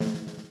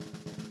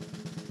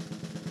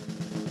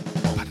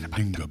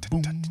dinga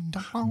boom,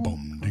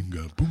 boom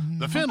dinga boom.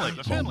 The Finley.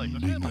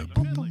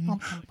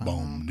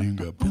 Boom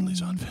dinga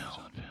Finley's on film.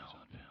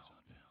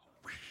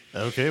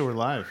 Okay, we're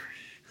live.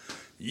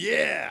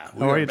 Yeah.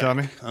 How are you,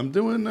 Tommy? I'm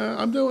doing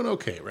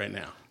okay right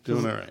now.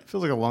 Doing all right.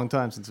 Feels like a long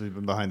time since we've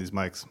been behind these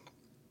mics.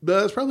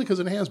 That's probably because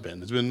it has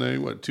been. It's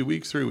been 2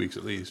 weeks, 3 weeks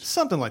at least.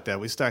 Something like that.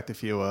 We stacked a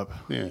few up.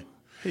 Yeah.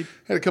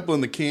 Had a couple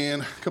in the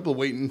can, a couple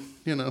waiting.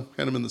 Had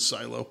them in the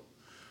silo,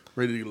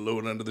 ready to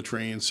load onto the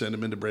train, send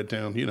them into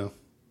Breadtown.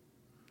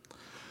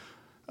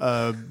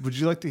 Would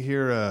you like to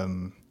hear a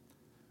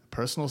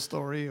personal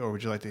story, or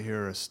would you like to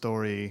hear a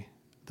story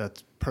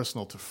that's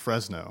personal to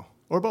Fresno,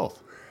 or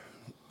both?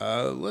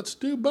 Let's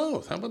do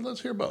both. How about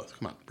let's hear both?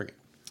 Come on, bring it.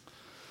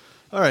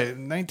 All right,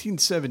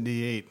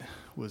 1978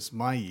 was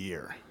my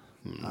year,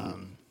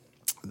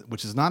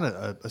 which is not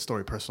a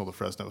story personal to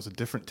Fresno. It was a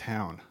different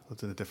town. I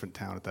lived in a different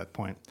town at that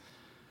point.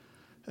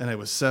 And I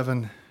was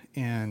 7,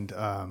 and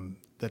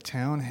the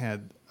town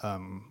had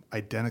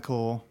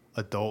identical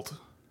adult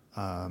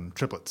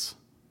triplets.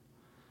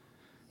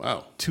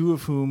 Wow. 2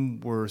 of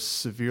whom were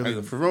severely...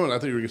 For a moment, I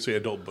thought you were going to say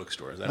adult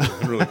bookstores. That would have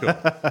been really cool.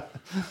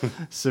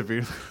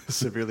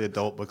 severely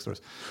adult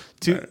bookstores.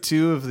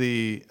 Two of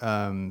the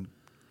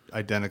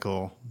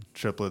identical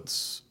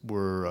triplets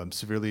were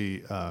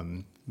severely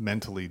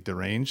mentally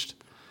deranged,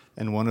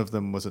 and one of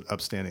them was an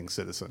upstanding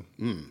citizen.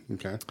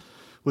 Okay.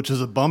 Which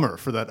was a bummer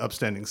for that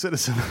upstanding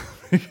citizen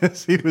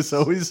because he was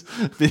always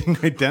being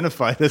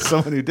identified as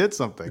someone who did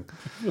something.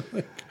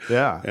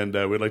 Yeah. And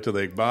we'd like to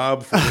thank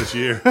Bob for this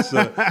year.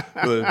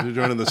 For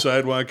joining the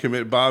sidewalk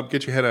committee. Bob,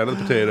 get your head out of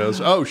the potatoes.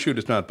 Oh, shoot,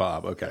 it's not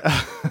Bob. Okay.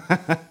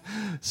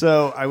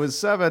 So I was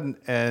 7,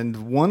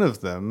 and one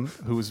of them,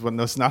 who was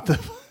not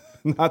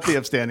the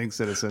upstanding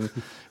citizen,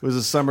 it was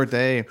a summer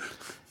day,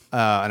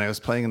 and I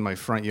was playing in my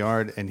front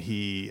yard, and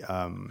he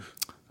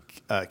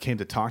came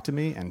to talk to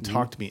me and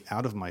talked me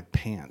out of my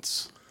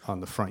pants on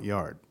the front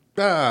yard.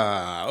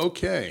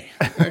 Okay.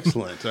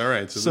 Excellent. All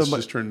right. So this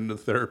just turned into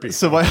therapy.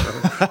 So no,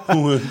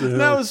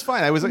 it was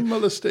fine. I was like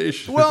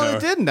molestation. Well,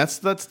 it didn't. That's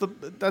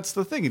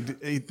the thing.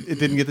 It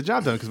didn't get the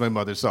job done because my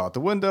mother saw out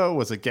the window,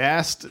 was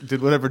aghast,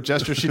 did whatever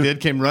gesture she did,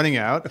 came running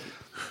out.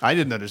 I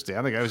didn't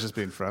understand. The guy was just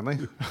being friendly.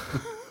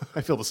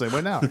 I feel the same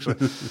way now,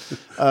 actually.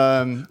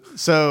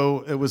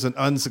 So it was an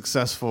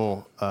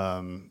unsuccessful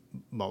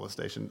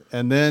molestation.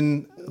 And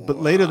then, but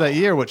later that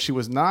year, what she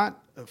was not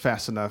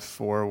fast enough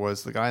for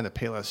was the guy in the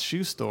Payless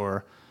shoe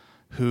store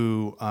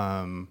who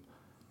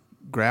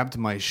grabbed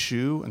my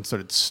shoe and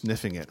started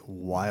sniffing it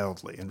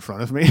wildly in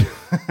front of me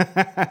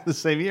the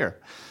same year.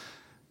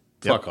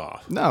 Fuck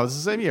off. No, it was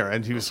the same year.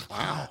 And he was,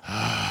 wow.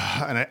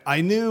 And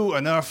I knew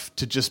enough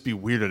to just be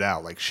weirded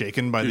out, like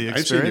shaken by the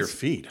experience. I've seen your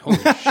feet. Holy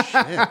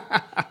shit.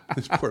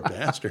 This poor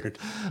bastard.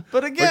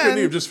 But again... Why couldn't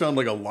he have just found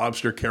like a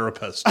lobster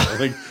carapace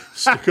to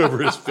stick over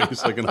his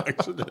face like an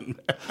oxygen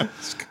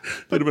mask?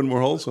 Would have been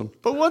more wholesome.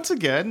 But once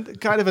again,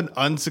 kind of an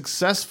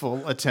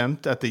unsuccessful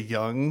attempt at the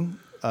young,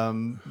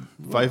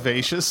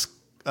 vivacious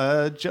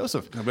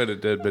Joseph. I bet it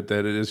did, but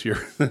that it is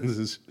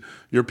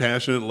your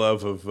passionate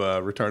love of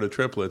retarded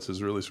triplets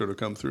has really sort of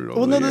come through.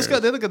 Well, no, this guy,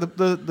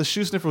 the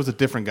shoe sniffer was a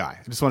different guy.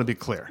 I just want to be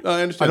clear.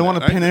 I understand. I don't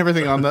want to pin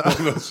everything on the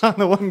on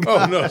the one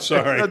guy. Oh no,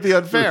 sorry, that'd be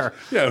unfair.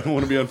 Yeah, I don't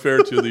want to be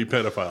unfair to the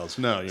pedophiles.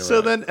 No, you're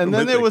so right.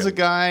 then there was a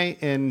guy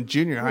in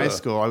junior high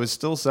school. I was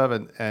still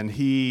 7, and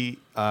he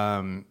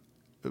had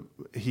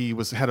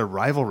a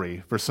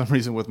rivalry for some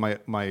reason with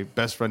my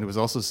best friend who was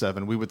also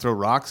 7. We would throw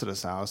rocks at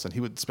his house, and he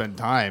would spend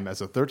time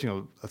as a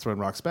 13-year-old throwing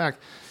rocks back.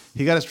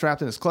 He got us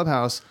trapped in his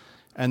clubhouse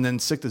and then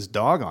sicked his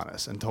dog on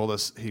us and told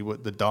us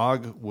the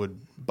dog would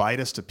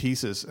bite us to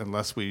pieces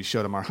unless we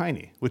showed him our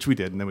hiney, which we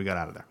did, and then we got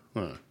out of there.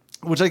 Huh.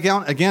 Which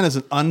again is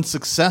an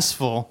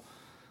unsuccessful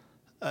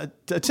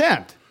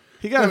attempt.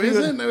 Is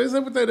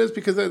that what that is?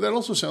 Because that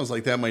also sounds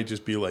like that might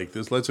just be like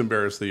this. Let's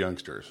embarrass the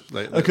youngsters.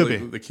 It could be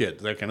the kid,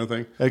 that kind of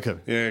thing. It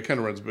could. Yeah, it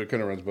kind of runs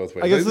both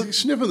ways. I guess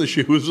sniffing the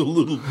shoe was a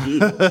little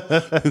bit.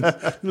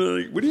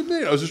 Like, what do you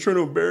mean? I was just trying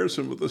to embarrass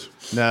him with this.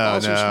 No,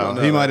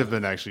 he might have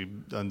been actually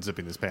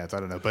unzipping his pants. I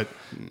don't know, but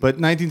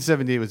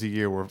 1978 was a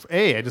year where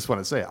I just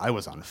want to say I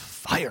was on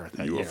fire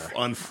that year. You were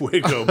on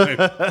fuego, man.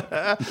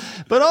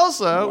 But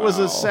also, it was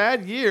a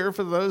sad year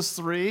for those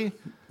 3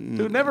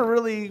 who never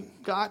really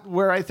got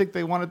where I think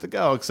they wanted to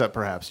go, except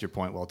perhaps your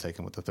point well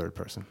taken with the third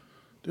person.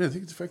 Dude, I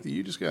think it's the fact that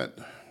you just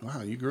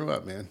you grew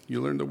up, man. You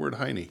learned the word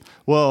hiney.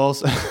 Well,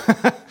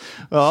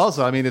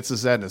 also, I mean, it's a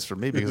sadness for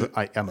me because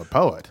I am a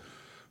poet.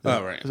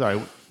 Oh, right.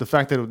 Sorry, the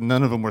fact that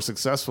none of them were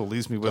successful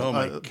leaves me with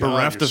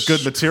bereft of you're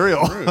good material.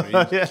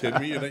 Are you kidding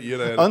me? You'd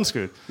had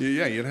unscrewed.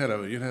 Yeah, you'd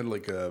had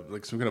like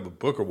some kind of a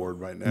book award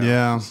right now.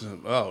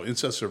 Yeah.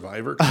 Incest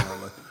survivor,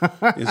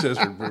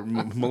 incest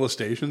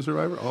molestation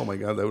survivor. Oh my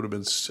God, that would have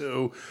been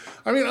so.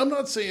 I mean, I'm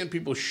not saying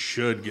people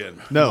should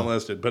get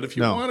molested, but if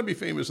you want to be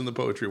famous in the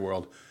poetry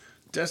world,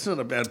 that's not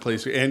a bad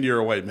place. And you're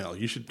a white male.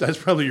 You should. That's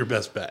probably your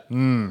best bet.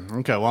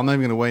 Okay. Well, I'm not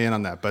even going to weigh in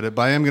on that, but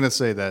I am going to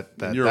say that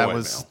was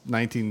male.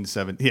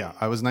 1970. Yeah,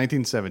 I was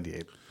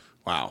 1978.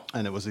 Wow.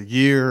 And it was a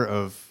year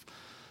of,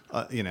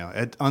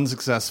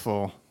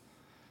 unsuccessful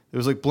It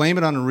was like Blame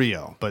It on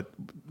Rio, but,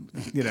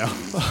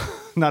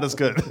 not as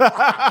good.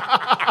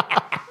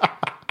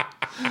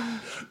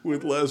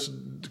 With less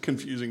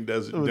confusing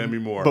Demi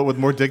Moore. But with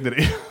more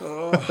dignity.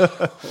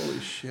 Holy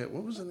shit.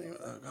 What was the name?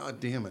 God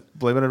damn it.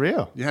 Blame It on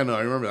Rio. Yeah, no,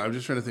 I remember. I was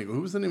just trying to think.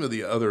 Who was the name of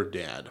the other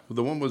dad?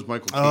 The one was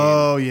Michael Caine.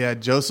 Oh, yeah.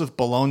 Joseph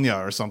Bologna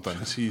or something.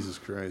 Jesus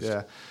Christ.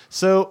 Yeah.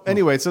 So,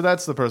 anyway, so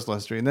that's the personal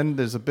history. And then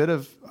there's a bit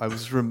of, I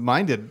was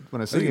reminded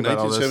when I was thinking about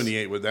all this.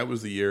 1978, that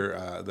was the year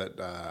that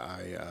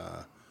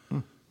I...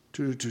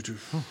 Good.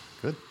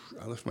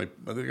 I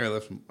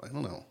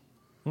don't know.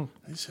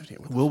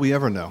 1978. Will we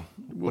ever know?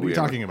 What are we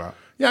talking about?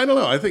 Yeah, I don't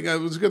know. I think it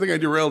was a good thing I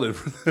derailed it.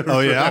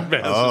 Oh,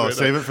 yeah?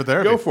 Save it for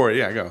therapy. Go for it.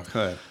 Yeah, go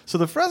ahead. So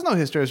the Fresno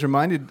history, I was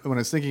reminded when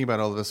I was thinking about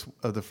all this,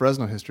 of the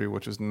Fresno history,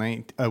 which was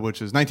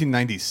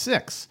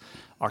 1996,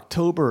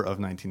 October of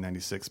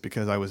 1996,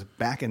 because I was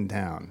back in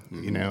town,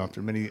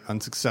 after many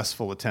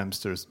unsuccessful attempts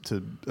to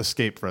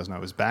escape Fresno. I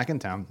was back in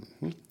town.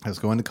 I was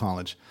going to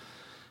college.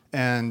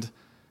 And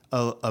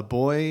a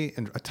boy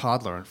and a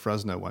toddler in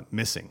Fresno went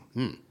missing.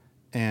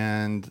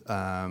 And,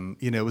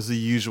 it was the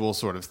usual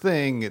sort of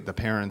thing. The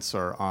parents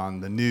are on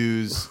the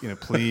news,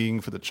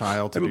 pleading for the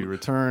child to be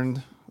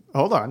returned.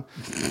 Hold on.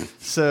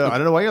 So I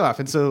don't know why you're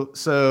laughing.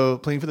 So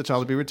pleading for the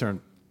child to be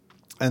returned.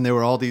 And there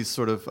were all these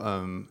sort of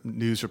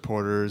news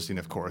reporters,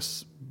 of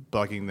course,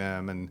 bugging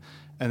them. And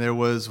there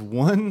was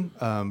one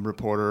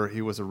reporter,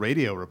 he was a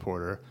radio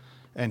reporter,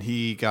 and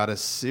he got a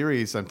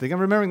series, I'm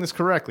remembering this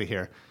correctly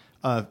here,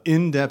 of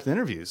in-depth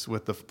interviews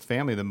with the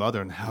family, the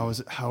mother, and how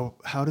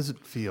does it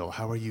feel?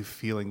 How are you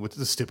feeling? Which is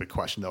a stupid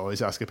question to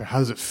always ask a parent. How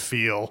does it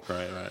feel?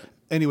 Right.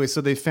 Anyway, so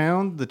they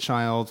found the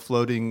child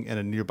floating in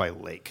a nearby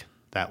lake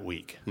that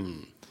week.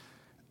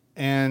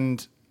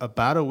 And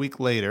about a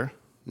week later,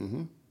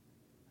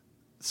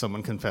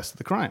 someone confessed to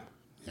the crime.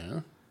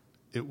 Yeah.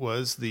 It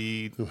was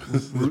the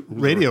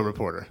radio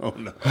reporter. Oh,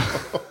 no.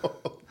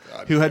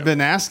 Who had been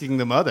asking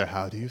the mother,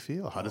 how do you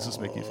feel? How does this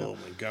make you feel?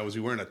 Oh, my God. Was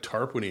he wearing a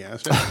tarp when he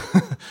asked it?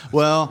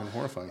 Well,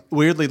 horrifying.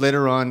 Weirdly,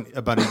 later on,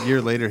 about a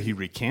year later, he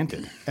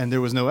recanted, and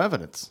there was no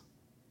evidence.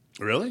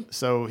 Really?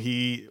 So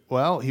he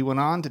went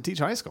on to teach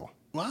high school.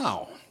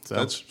 Wow. So,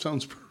 that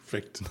sounds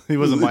perfect. He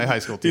wasn't my high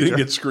school teacher. He didn't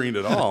get screened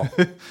at all.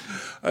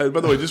 By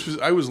the way,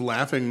 I was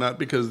laughing not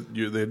because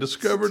they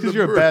discovered because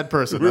you're a bad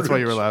person. That's why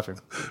you were laughing.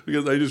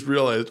 Because I just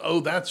realized,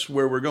 that's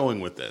where we're going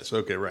with this.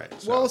 Okay, right.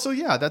 So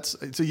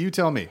you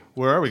tell me,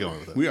 where are we going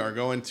with it? We are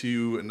going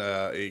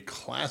to a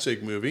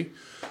classic movie,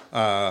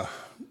 headlined.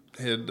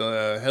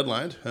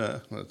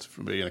 That's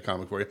being a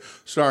comic for you,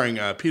 starring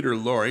Peter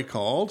Lorre,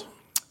 called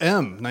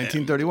M,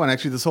 1931.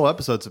 Actually, this whole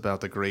episode's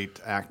about the great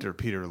actor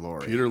Peter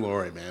Lorre. Peter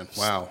Lorre, man.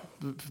 Wow.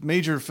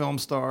 Major film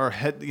star,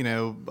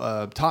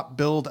 top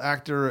billed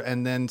actor,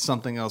 and then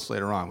something else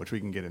later on, which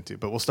we can get into.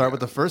 But we'll start with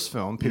the first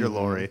film, Peter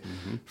Lorre,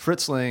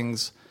 Fritz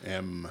Lang's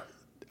M.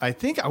 I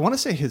want to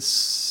say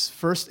it's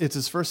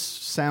his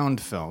first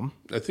sound film.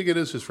 I think it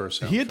is his first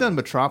sound film. He had done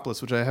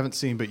Metropolis, which I haven't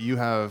seen, but you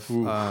have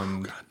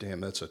God damn,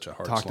 that's such a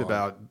hard talked slog.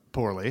 about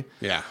poorly.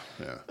 Yeah.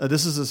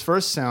 This is his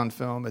first sound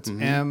film. It's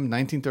M,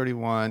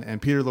 1931, and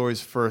Peter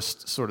Lorre's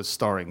first sort of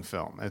starring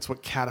film. It's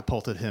what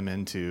catapulted him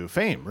into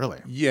fame,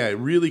 really. Yeah, it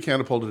really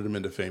catapulted him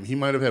into fame. He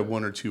might have had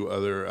one or two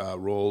other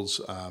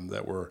roles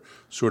that were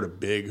sort of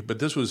big, but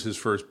this was his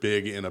first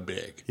big in a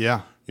big.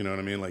 Yeah. You know what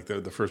I mean? Like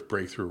the first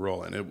breakthrough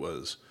role, and it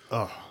was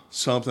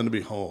something to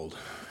behold.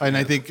 And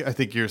I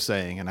think you're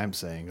saying, and I'm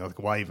saying,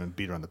 like, why even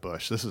beat around the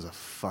bush? This is a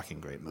fucking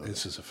great movie.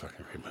 This is a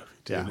fucking great movie,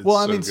 dude. Yeah. Well,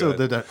 I mean, so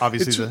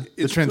obviously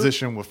the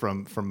transition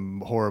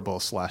from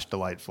horrible /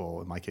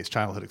 delightful, in my case,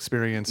 childhood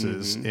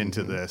experiences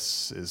into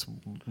this is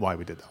why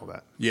we did all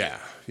that. Yeah,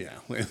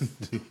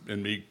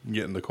 and me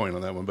getting the coin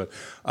on that one. But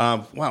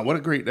wow, what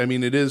a great! I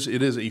mean, it is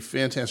a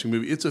fantastic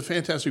movie. It's a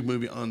fantastic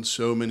movie on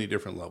so many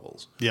different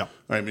levels. Yeah.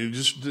 I mean,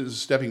 just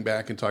stepping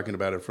back and talking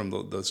about it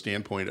from the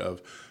standpoint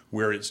of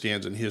where it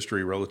stands in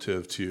history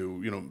relative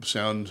to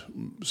sound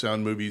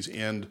movies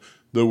and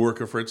the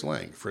work of Fritz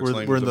Lang.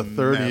 We're in the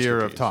third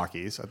year of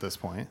talkies at this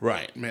point.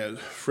 Right, man.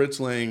 Fritz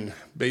Lang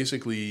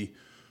basically,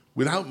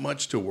 without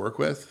much to work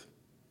with,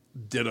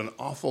 did an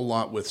awful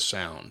lot with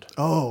sound.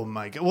 Oh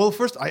my God! Well,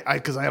 first,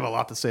 because I have a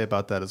lot to say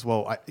about that as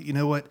well. You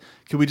know what?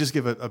 Can we just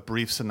give a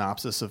brief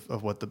synopsis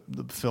of what the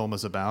film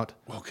is about?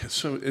 Okay,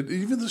 so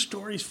even the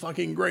story's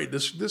fucking great.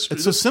 It's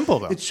so simple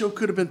though. It so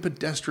could have been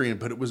pedestrian,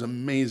 but it was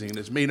amazing, and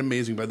it's made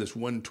amazing by this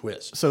one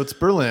twist. So it's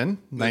Berlin,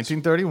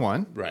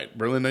 1931. Right,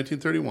 Berlin,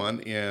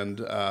 1931,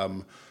 and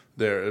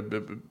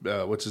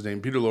what's his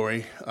name? Peter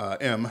Lorre,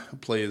 M,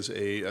 plays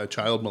a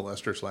child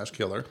molester /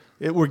 killer.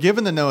 We're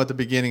given the note at the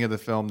beginning of the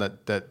film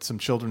that some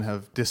children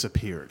have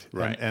disappeared.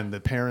 Right. And the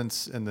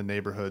parents in the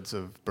neighborhoods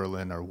of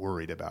Berlin are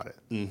worried about it.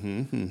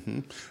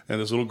 And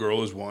this little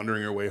girl is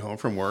wandering her way home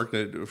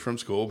from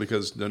school,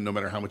 because no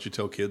matter how much you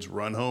tell kids,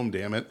 run home,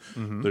 damn it,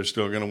 they're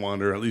still going to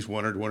wander. At least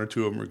one or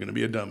two of them are going to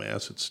be a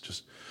dumbass. It's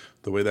just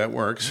the way that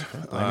works.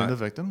 Okay. Blaming the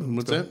victim.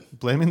 What's that?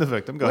 Blaming the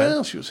victim. Go ahead.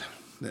 Well, she's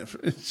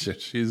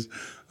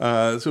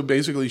so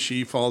basically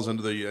she falls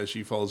under the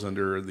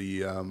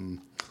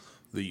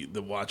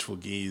the watchful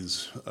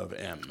gaze of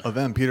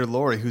M. Peter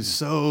Lorre, who's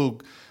so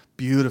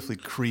beautifully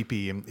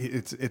creepy, and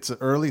it's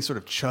early sort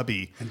of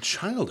chubby and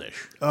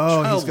childish.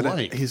 Oh,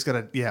 he's got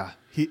a yeah.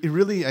 He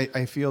really,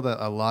 I feel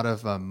that a lot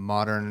of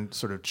modern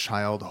sort of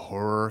child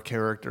horror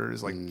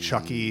characters like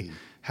Chucky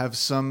have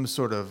some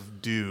sort of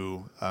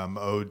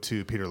ode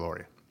to Peter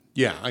Lorre.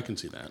 Yeah, I can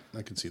see that.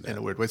 In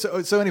a weird way.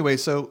 So anyway,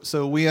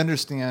 so we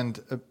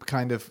understand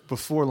kind of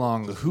before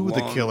long who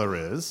the killer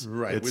is.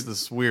 Right. It's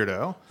this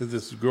weirdo.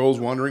 This girl's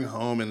wandering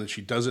home, and then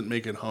she doesn't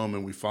make it home,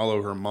 and we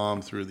follow her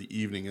mom through the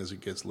evening as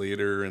it gets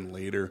later and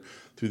later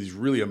through these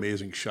really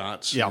amazing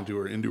shots into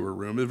her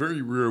room. It's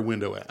very Rear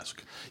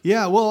Window-esque.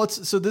 Yeah, well,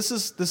 this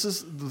is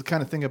the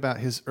kind of thing about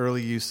his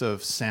early use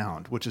of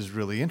sound, which is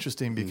really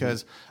interesting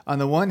because on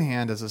the one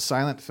hand, as a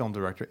silent film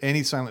director,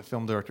 any silent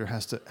film director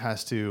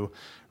has to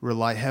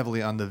rely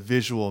heavily on the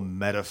visual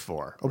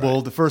metaphor. Right.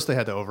 Well, the first they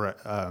had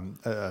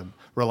to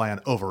rely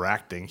on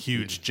overacting,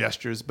 huge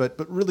gestures, but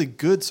really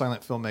good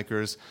silent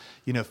filmmakers,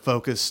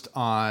 focused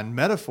on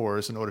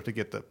metaphors in order to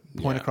get the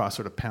point across,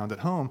 sort of pound it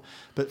home.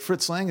 But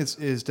Fritz Lang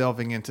is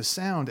delving into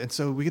sound, and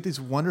so we get these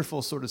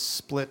wonderful sort of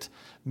split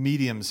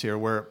mediums here,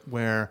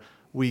 where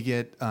we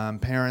get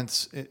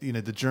parents,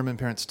 the German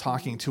parents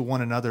talking to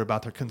one another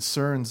about their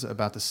concerns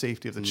about the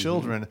safety of the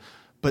children.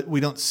 But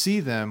we don't see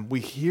them. We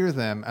hear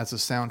them as a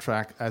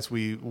soundtrack as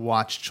we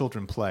watch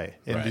children play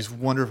in these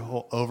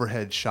wonderful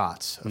overhead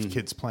shots of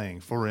kids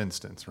playing, for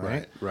instance,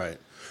 right? Right.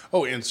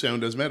 Oh, and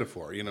sound as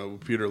metaphor.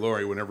 Peter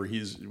Lorre, whenever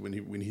when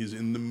he's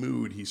in the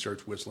mood, he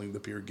starts whistling the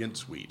Peer Gynt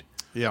Suite.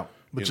 Yeah,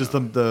 which is the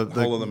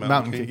Hall of the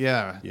Mountain King.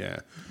 Yeah. Yeah.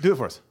 Do it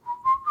for us.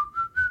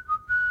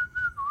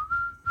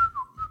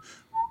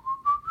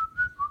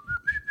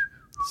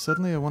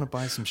 Suddenly I want to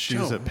buy some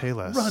shoes at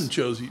Payless. Run,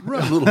 Josie.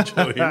 Run, little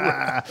Joey.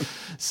 Run.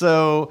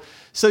 So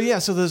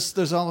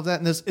there's all of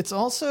that. And it's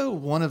also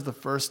one of the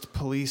first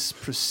police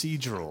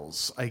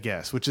procedurals, I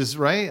guess, which is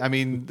right. I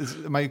mean,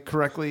 am I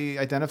correctly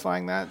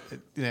identifying that?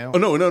 Oh,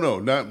 no,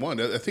 not one.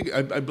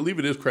 I believe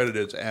it is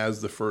credited as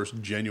the first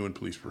genuine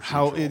police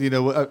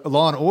procedural. How,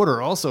 Law and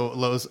Order also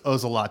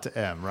owes a lot to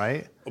M,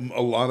 right?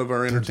 A lot of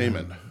our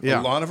entertainment. Yeah.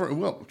 A lot of our,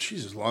 Law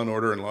and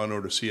Order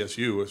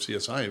CSU,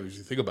 CSI, if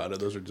you think about it,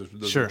 those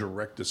are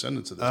direct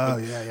descendants of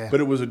this. Yeah.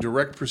 But it was a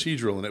direct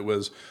procedural, and it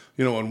was,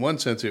 in one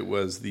sense, it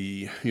was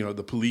the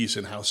police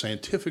and how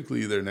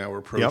scientifically they're now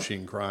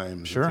approaching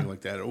crimes and things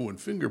like that. Oh,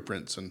 and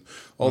fingerprints and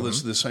all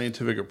this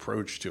scientific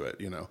approach to it,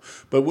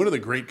 But one of the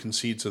great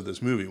conceits of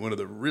this movie, one of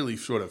the really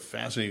sort of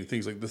fascinating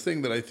things, like the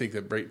thing that I think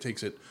that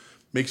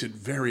makes it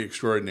very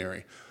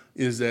extraordinary,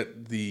 is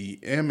that the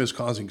M is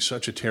causing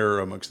such a terror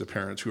amongst the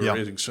parents who are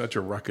raising such a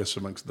ruckus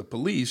amongst the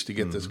police to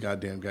get this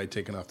goddamn guy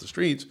taken off the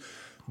streets,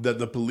 that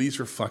the police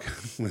are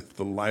fucking with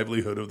the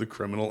livelihood of the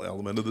criminal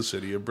element of the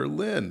city of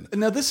Berlin.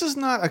 Now, this is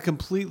not a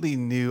completely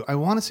new... I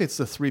want to say it's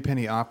the Three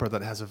Penny Opera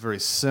that has a very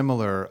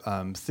similar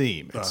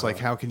theme. It's like,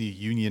 how can you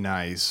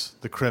unionize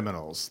the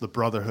criminals, the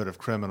brotherhood of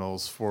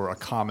criminals, for a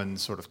common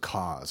sort of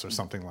cause or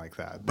something like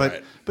that.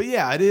 But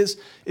yeah, it is.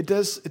 It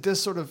does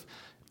sort of...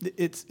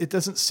 It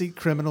doesn't seat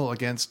criminal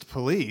against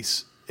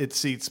police. It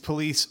seats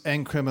police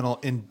and criminal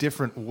in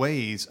different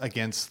ways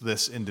against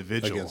this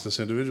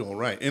individual.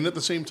 Right. And at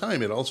the same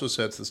time, it also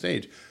sets the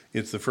stage.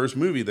 It's the first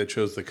movie that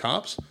shows the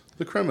cops,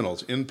 the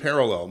criminals in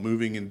parallel,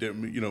 moving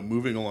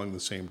along the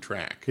same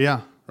track.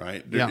 Yeah.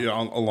 Right.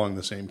 Along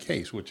the same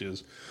case, which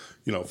is,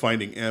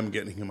 finding M,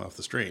 getting him off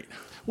the street.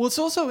 Well, it's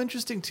also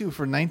interesting too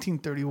for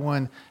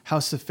 1931 how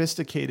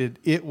sophisticated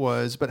it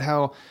was, but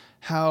how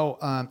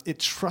it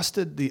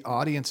trusted the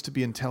audience to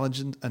be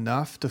intelligent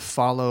enough to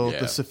follow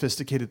the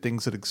sophisticated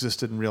things that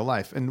existed in real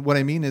life. And what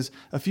I mean is,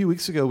 a few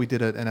weeks ago, we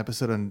did an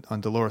episode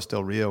on Dolores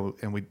Del Rio,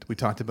 and we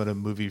talked about a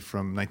movie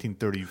from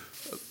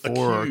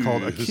 1934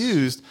 called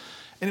Accused.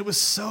 And it was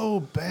so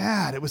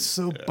bad. It was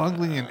so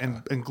bungling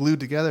and glued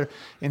together.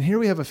 And here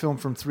we have a film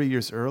from 3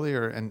 years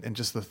earlier and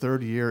just the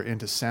third year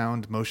into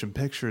sound motion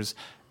pictures.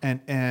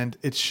 And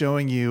it's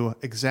showing you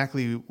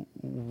exactly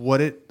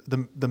what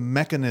the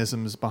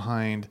mechanisms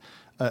behind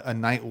a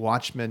night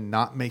watchman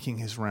not making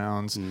his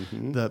rounds,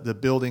 the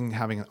building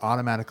having an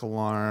automatic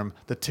alarm,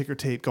 the ticker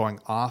tape going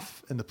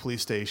off in the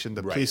police station,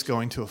 the police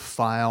going to a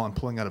file and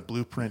pulling out a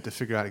blueprint to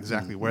figure out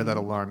exactly where that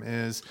alarm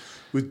is.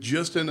 With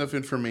just enough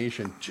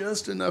information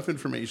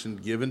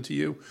given to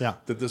you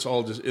that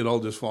it all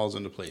just falls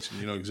into place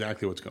and you know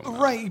exactly what's going on.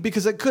 Right,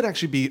 because it could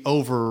actually be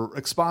over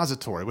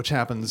expository, which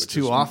happens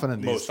too often in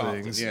these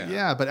things.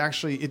 Yeah, but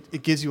actually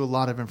it gives you a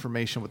lot of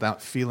information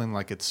without feeling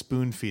like it's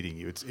spoon feeding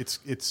you.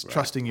 It's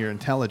trusting your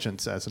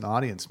intelligence as an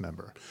audience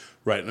member.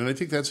 Right, and I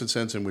think that's the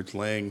sense in which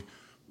Lang,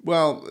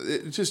 well,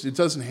 it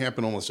doesn't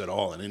happen almost at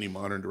all in any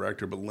modern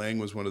director, but Lang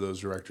was one of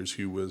those directors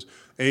who was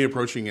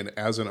approaching it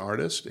as an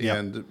artist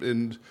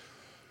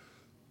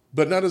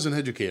but not as an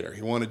educator.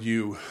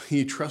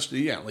 He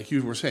trusted, like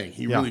you were saying,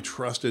 he really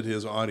trusted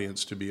his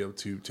audience to be able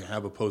to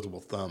have opposable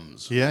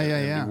thumbs.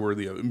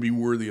 And be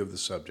worthy of the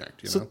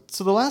subject. So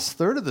the last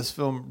third of this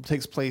film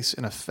takes place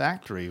in a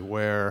factory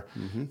where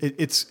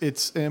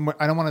it's and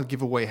I don't want to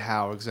give away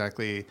how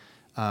exactly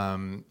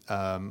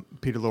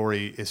Peter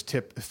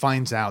Lorre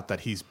finds out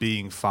that he's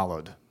being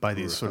followed by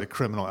these sort of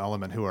criminal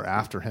element who are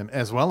after him,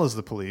 as well as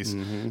the police.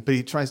 But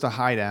he tries to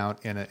hide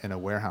out in a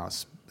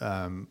warehouse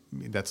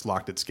that's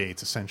locked its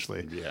gates,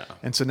 essentially. Yeah.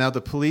 And so now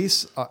the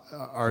police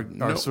are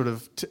sort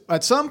of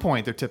at some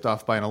point they're tipped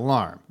off by an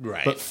alarm.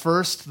 Right. But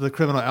first the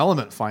criminal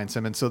element finds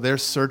him, and so they're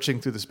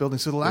searching through this building.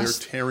 So they're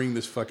tearing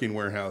this fucking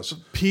warehouse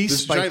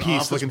piece by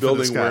piece, looking building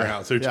for this guy.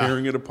 Warehouse. They're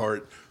tearing it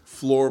apart,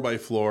 floor by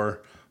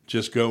floor.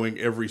 Just going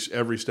every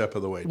step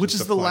of the way, which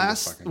is the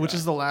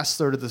last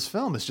third of this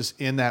film. Is just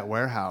in that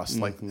warehouse,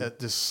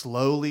 just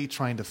slowly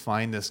trying to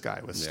find this guy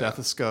with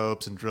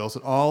stethoscopes and drills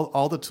and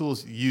all the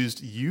tools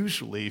used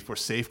usually for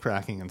safe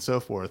cracking and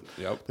so forth.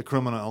 Yep. The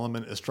criminal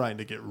element is trying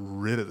to get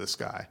rid of this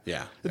guy.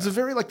 Yeah, it's a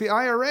very like the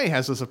IRA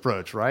has this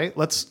approach, right?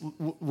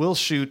 We'll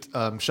shoot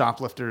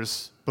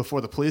shoplifters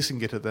before the police can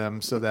get to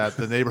them, so that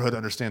the neighborhood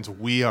understands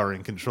we are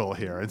in control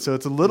here. And so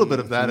it's a little bit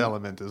of that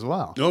element as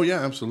well. Oh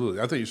yeah,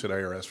 absolutely. I thought you said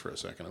IRS for a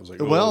second. I was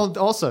like, well,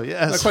 also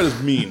yes, not quite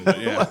as mean.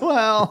 But yeah.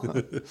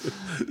 Well,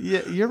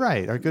 yeah, you're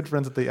right. Our good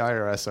friends at the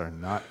IRS are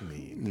not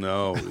mean.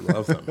 No, we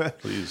love them.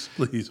 Please,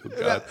 oh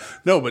God.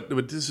 No, but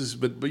this is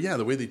but yeah,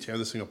 the way they tear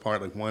this thing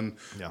apart, like one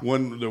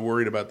they're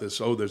worried about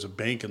this. Oh, there's a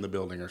bank in the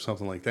building or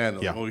something like that.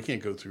 And like, oh, we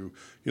can't go through.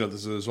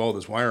 There's all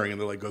this wiring,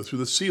 and they're like, go through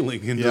the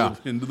ceiling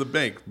into the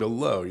bank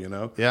below.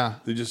 Yeah.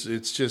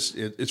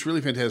 It's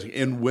really fantastic.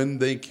 And when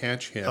they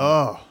catch him,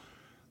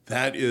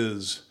 that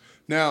is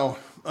now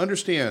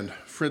understand.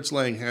 Fritz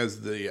Lang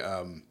has he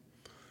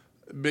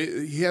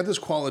had this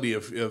quality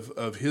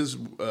of his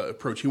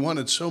approach. He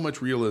wanted so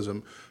much realism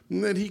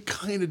that he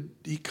kind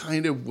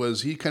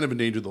of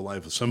endangered the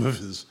life of some of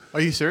his. Are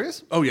you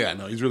serious? Oh yeah,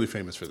 no, he's really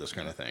famous for this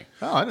kind of thing.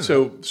 Oh, I didn't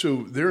know. So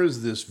there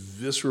is this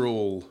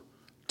visceral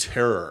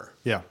terror.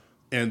 Yeah.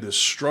 And this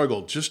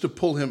struggle just to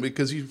pull him,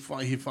 because he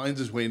finds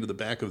his way into the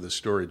back of the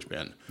storage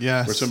bin.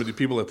 Yes. Where some of the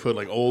people have put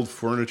like old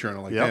furniture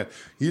and like that.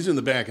 He's in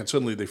the back, and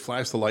suddenly they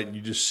flash the light and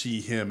you just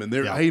see him. And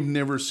I've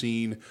never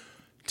seen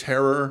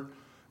terror,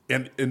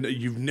 and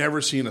you've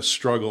never seen a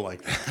struggle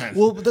like that.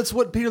 Well, that's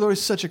what Peter Lorre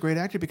is such a great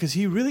actor, because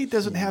he really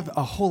doesn't have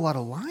a whole lot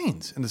of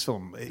lines in this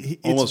film.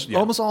 It's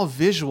almost all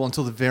visual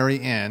until the very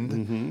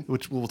end,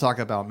 which we'll talk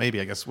about maybe,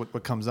 I guess,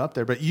 what comes up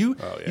there. But you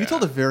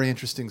told a very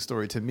interesting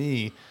story to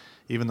me.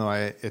 Even though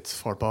it's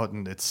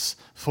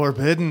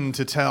forbidden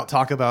to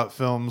talk about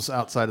films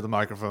outside of the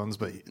microphones,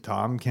 but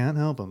Tom can't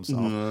help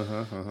himself.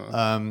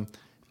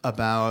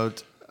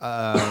 About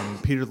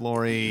Peter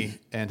Lorre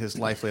and his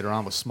life later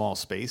on with Small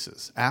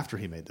Spaces after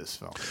he made this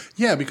film.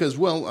 Yeah, because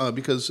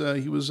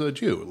he was a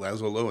Jew.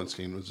 Laszlo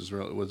Lowenstein was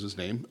his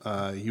name.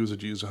 He was a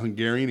Jew. He was a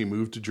Hungarian. He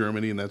moved to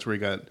Germany, and that's where he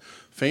got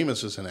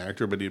famous as an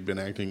actor. But he'd been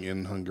acting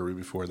in Hungary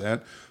before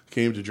that.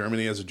 Came to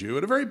Germany as a Jew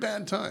at a very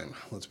bad time.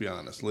 Let's be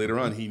honest. Later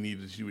on,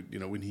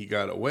 when he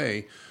got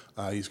away,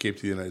 he escaped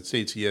to the United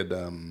States. He had.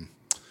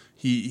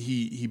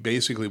 He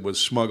basically was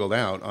smuggled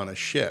out on a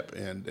ship,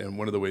 and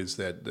one of the ways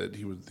that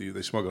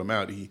they smuggled him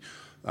out,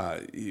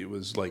 he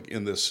was like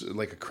in this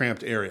like a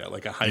cramped area,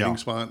 like a hiding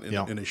spot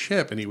in a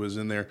ship, and he was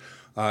in there,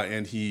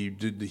 and he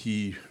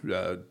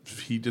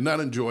did not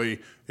enjoy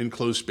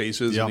enclosed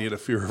spaces, and he had a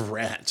fear of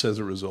rats as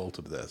a result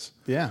of this.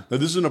 Yeah. Now,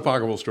 this is an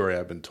apocryphal story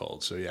I've been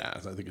told, so yeah, I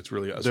think it's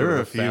really there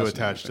are a few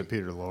attached to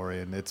Peter Lorre,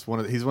 and he's one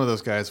of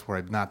those guys where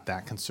I'm not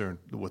that concerned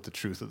with the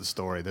truth of the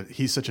story. That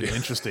he's such an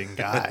interesting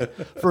guy.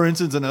 For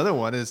instance, another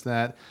one is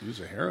that he was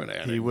a heroin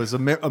addict. He was a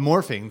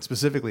morphine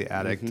specifically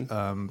addict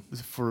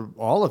for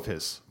all of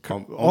his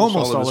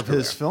almost all of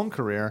his film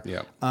career.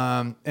 Yeah.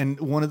 And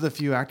one of the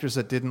few actors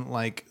that didn't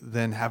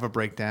then have a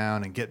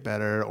breakdown and get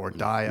better or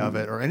die of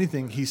it or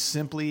anything. He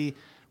simply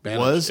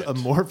was a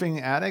morphine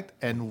addict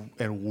and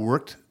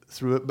worked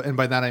through it. And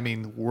by that, I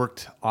mean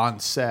worked on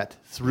set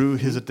through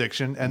his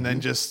addiction and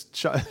then just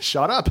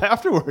shut up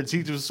afterwards.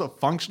 He was a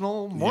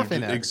functional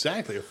morphine addict.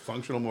 Exactly. A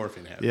functional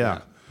morphine addict.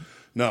 Yeah.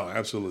 No,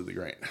 absolutely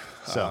great.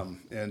 So,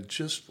 and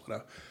just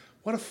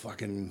what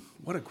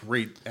a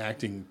great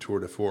acting tour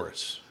de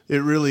force.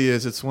 It really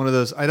is. It's one of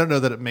those. I don't know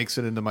that it makes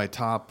it into my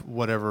top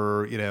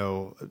whatever,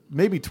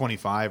 maybe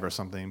 25 or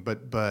something. But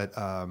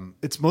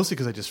it's mostly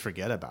because I just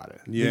forget about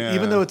it. Yeah.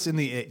 Even though it's in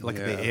the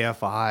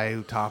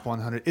AFI top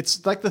 100,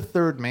 it's like the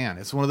third man.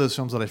 It's one of those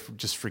films that I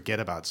just forget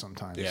about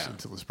sometimes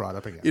until it's brought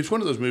up again. It's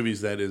one of those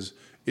movies that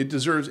it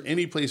deserves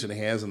any place it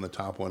has in the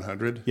top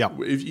 100. Yeah.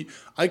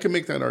 I can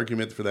make that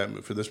argument for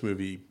this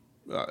movie,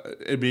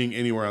 it being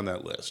anywhere on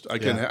that list. I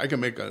can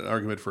make an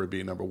argument for it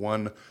being number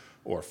 1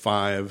 or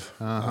 5.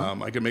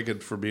 I can make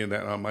it for being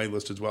that on my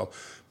list as well.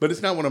 But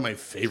it's not one of my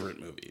favorite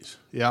movies.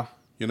 Yeah.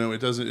 It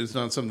doesn't. It's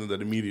not something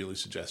that immediately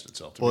suggests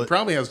itself to me. It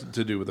probably has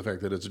to do with the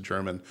fact that it's a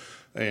German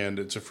and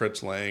it's a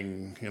Fritz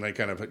Lang, and I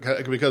kind of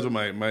because of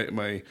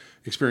my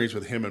experience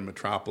with him in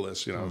Metropolis,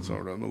 so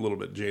I'm a little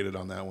bit jaded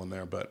on that one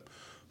there. But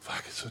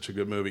fuck, it's such a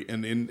good movie,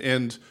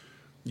 and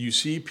you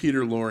see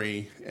Peter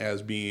Lorre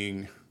as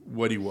being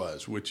what he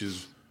was, which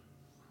is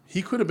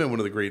he could have been one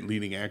of the great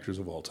leading actors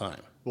of all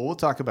time. Well, we'll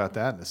talk about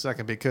that in a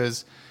second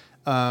because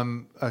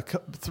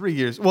 3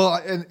 years. Well,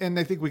 and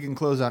I think we can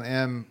close on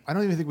M. I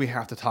don't even think we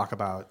have to talk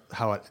about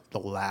the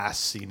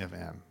last scene of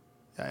M.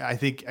 I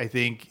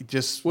think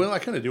just... Well, I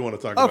kind of do want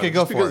to talk about it.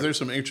 Go for it. Because there's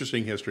some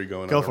interesting history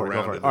going on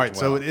around it. All right,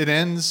 so it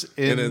ends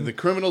in... And the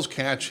criminals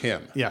catch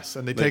him. Yes,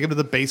 and they take him to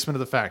the basement of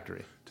the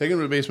factory. Take him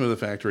to the basement of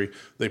the factory.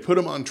 They put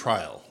him on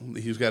trial.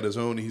 He's got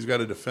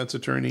a defense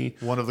attorney.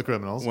 One of the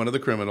criminals.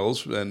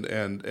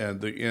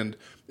 And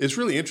it's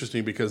really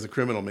interesting because the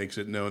criminal makes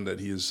it known that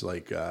he's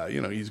like,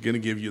 he's going to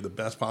give you the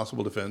best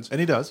possible defense. And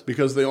he does.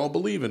 Because they all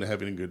believe in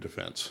having a good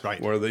defense.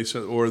 Right. Or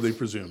they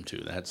presume to.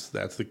 That's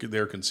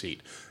their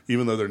conceit.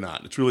 Even though they're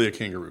not. It's really a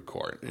kangaroo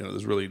court.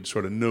 There's really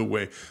sort of no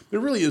way.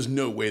 There really is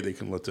no way they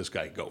can let this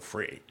guy go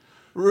free.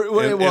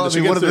 It's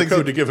against their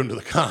code to give him to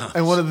the cops.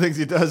 And one of the things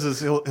he does is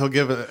he'll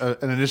give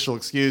an initial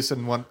excuse,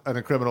 and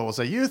a criminal will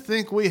say, "You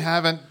think we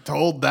haven't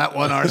told that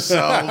one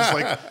ourselves?"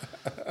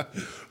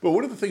 But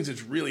one of the things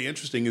that's really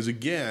interesting is,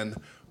 again,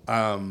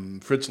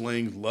 Fritz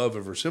Lang's love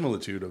of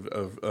verisimilitude,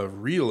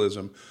 of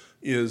realism,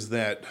 is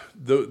that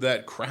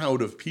that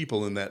crowd of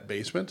people in that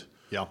basement.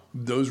 Yeah,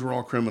 those were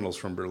all criminals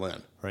from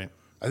Berlin. Right.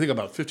 I think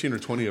about 15 or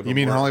 20 of them. You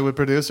mean Hollywood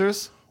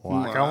producers?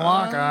 Waka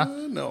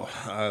waka. No,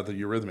 the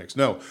Eurythmics.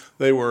 No,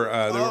 they were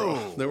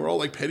all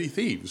like petty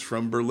thieves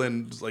from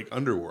Berlin's like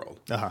underworld.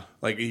 Uh-huh.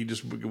 Like he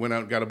just went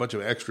out and got a bunch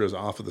of extras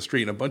off of the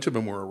street, and a bunch of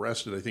them were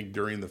arrested. I think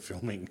during the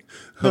filming.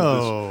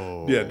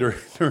 During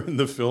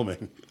the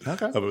filming.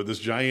 Okay. Of this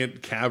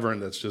giant cavern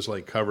that's just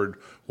like covered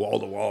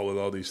wall to wall with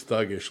all these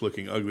thuggish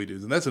looking ugly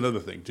dudes, and that's another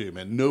thing too,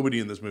 man. Nobody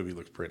in this movie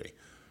looks pretty.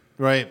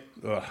 Right.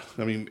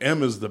 I mean,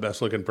 M is the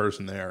best looking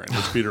person there, and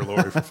it's Peter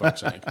Lorre, for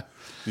fuck's sake.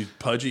 He's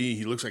pudgy.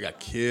 He looks like a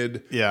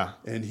kid. Yeah.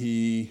 And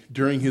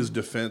during his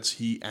defense,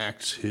 he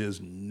acts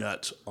his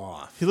nuts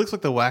off. He looks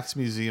like the wax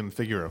museum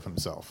figure of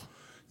himself.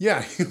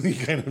 Yeah, he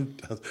kind of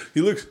does.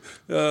 He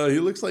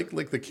looks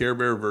like the Care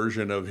Bear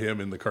version of him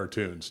in the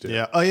cartoons, too.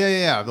 Yeah. Oh,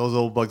 yeah. Those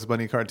old Bugs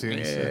Bunny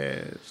cartoons.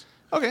 Yes.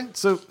 Okay,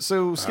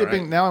 so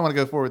skipping, now I want to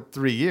go forward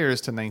 3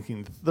 years to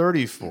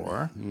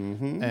 1934,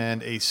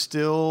 and a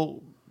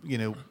still...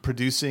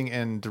 producing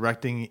and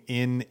directing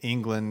in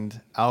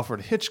England, Alfred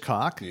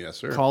Hitchcock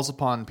calls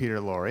upon Peter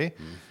Lorre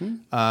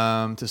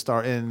to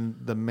star in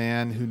The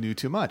Man Who Knew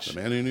Too Much. The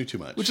Man Who Knew Too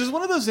Much. Which is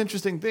one of those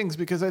interesting things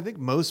because I think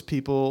most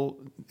people,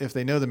 if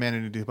they know The Man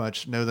Who Knew Too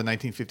Much, know the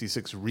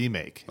 1956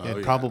 remake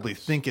and probably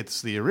think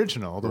it's the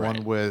original, the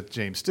one with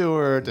James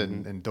Stewart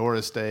and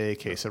Doris Day,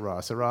 Que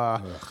Sera,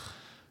 Sera.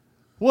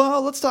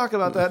 Well, let's talk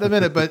about that in a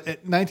minute. But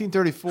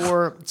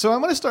 1934. So I'm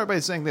going to start by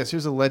saying this.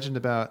 Here's a legend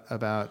about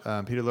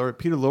Peter Lorre.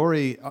 Peter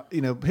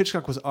Lorre,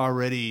 Hitchcock was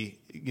already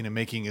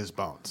making his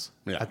bones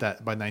by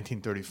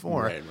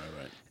 1934. Right.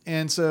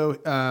 And so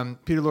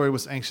Peter Lorre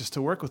was anxious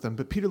to work with him,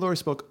 but Peter Lorre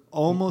spoke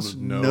almost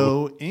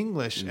no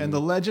English. And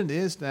the legend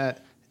is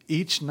that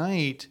each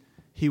night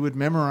he would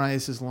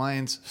memorize his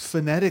lines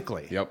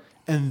phonetically,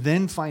 and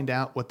then find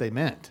out what they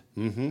meant.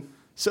 Mm-hmm.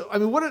 So, I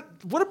mean, what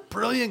a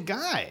brilliant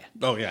guy.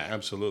 Oh, yeah,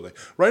 absolutely.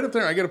 Right up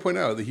there, I got to point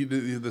out that he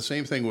did the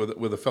same thing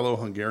with a fellow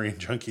Hungarian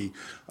junkie.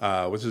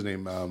 What's his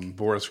name?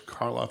 Boris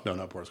Karloff? No,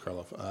 not Boris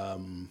Karloff.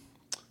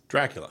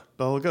 Dracula.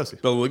 Bela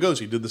Lugosi. Bela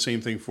Lugosi did the same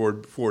thing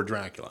for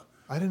Dracula.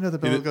 I didn't know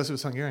that Bela Lugosi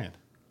was Hungarian.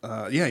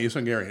 Yeah, he was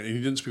Hungarian, and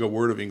he didn't speak a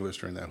word of English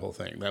during that whole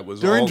thing. That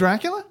was during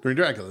Dracula? During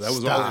Dracula. That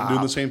was all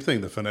doing the same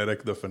thing, the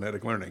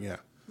phonetic learning, yeah.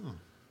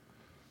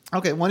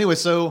 Okay, well, anyway,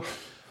 so...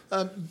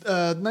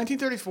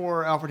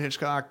 1934, Alfred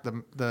Hitchcock,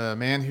 the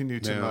Man Who Knew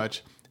Too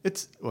Much.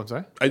 I'm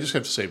sorry? I just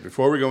have to say,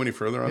 before we go any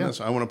further on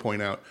this, I want to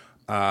point out,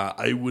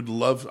 I want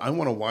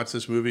to watch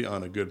this movie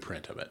on a good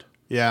print of it.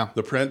 Yeah.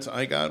 The print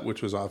I got,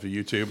 which was off of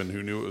YouTube and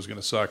who knew it was going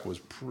to suck, was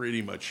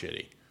pretty much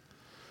shitty.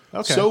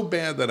 Okay. So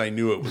bad that I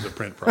knew it was a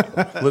print problem.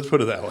 Let's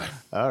put it that way.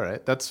 All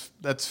right. That's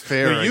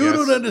fair, I guess. You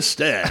don't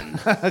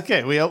understand.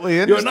 Okay, we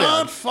understand. You're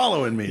not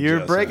following me,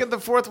 You're breaking the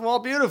fourth wall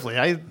beautifully.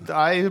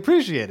 I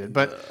appreciate it,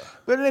 but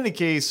in any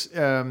case,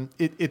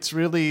 it's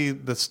really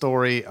the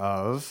story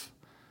of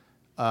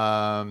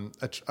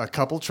a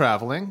couple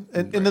traveling.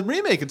 And in the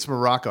remake, it's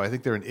Morocco. I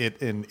think they're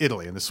in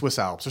Italy, in the Swiss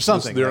Alps or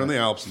something. They're in the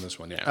Alps in this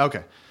one, yeah.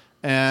 Okay.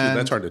 And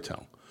that's hard to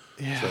tell.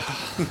 Yeah.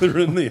 So, they're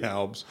in the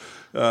Alps.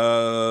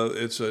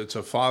 It's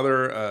a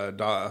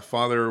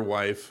father,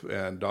 wife,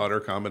 and daughter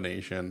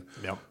combination.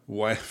 Yep.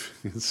 Wife,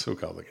 it's so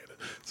complicated.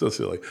 So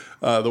silly.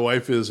 The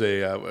wife is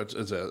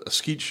a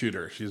skeet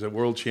shooter. She's a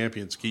world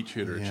champion skeet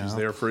shooter. Yep. She's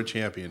there for a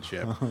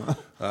championship.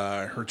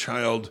 Her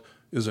child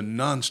is a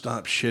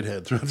nonstop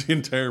shithead throughout the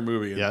entire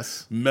movie. And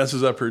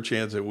messes up her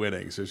chance at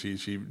winning. So she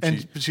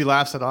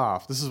laughs it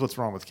off. This is what's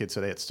wrong with kids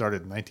today. It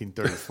started in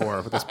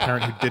 1934 with this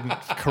parent who didn't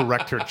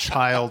correct her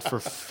child for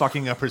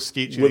fucking up her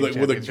skeet shooting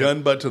with a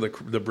gun butt to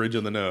the bridge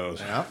of the nose.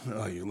 Yeah.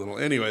 Oh, you little.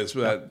 Anyways,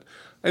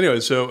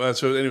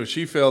 so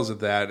she fails at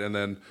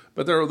that,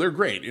 but they're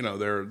great.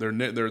 They're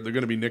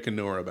going to be Nick and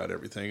Nora about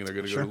everything, and they're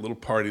going to go to a little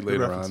party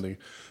later on. They're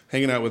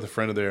hanging out with a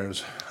friend of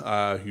theirs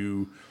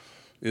who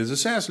is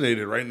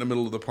assassinated right in the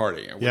middle of the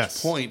party. At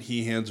which point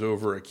he hands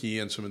over a key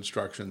and some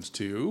instructions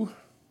to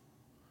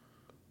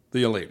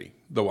the lady,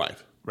 the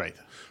wife. Right.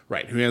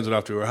 Right, who hands it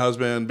off to her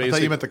husband. Basically, I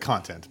thought you meant the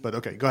content, but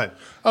okay, go ahead.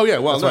 Oh yeah,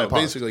 well, no,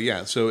 basically,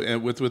 yeah. So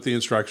with the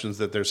instructions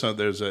that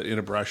there's in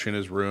a brush in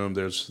his room,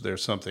 there's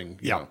something.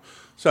 You know.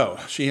 So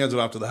she hands it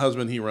off to the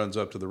husband. He runs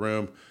up to the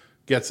room,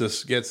 gets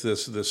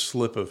this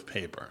slip of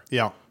paper.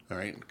 Yeah. All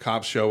right.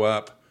 Cops show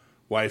up.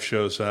 Wife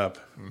shows up.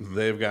 Mm-hmm.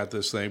 They've got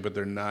this thing, but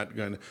they're not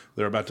going.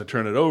 They're about to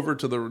turn it over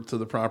to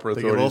the proper authorities.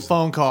 They get a little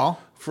phone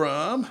call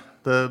from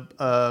the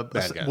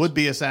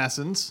would-be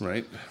assassins,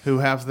 right? Who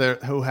have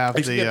at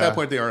that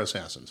point they are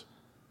assassins.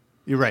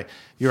 You're right.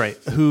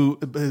 Who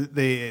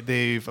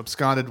they've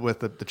absconded with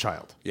the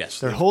child.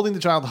 Yes, they're holding the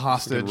child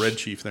hostage. Red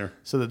Chief there,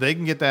 so that they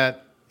can get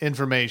that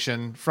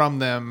information from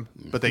them,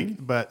 but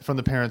from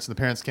the parents, and the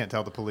parents can't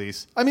tell the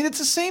police. I mean, it's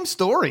the same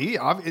story.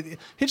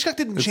 Hitchcock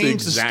didn't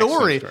change the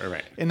story,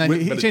 right? And then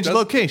he changed the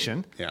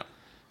location. Yeah.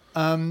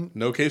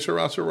 No Case for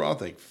Raw,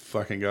 thank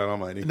fucking God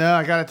Almighty. No,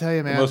 I gotta tell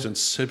you, man, the most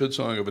insipid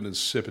song of an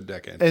insipid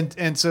decade.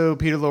 And so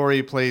Peter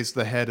Lorre plays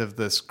the head of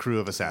this crew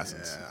of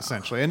assassins,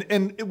 essentially.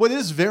 And what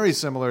is very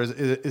similar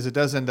is it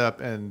does end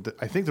up, and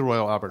I think the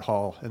Royal Albert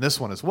Hall in this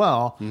one as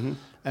well. Mm-hmm.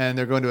 And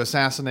they're going to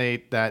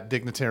assassinate that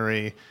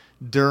dignitary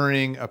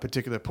during a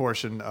particular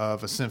portion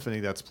of a symphony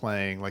that's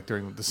playing, like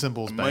during the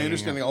cymbals banging. My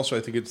understanding also, I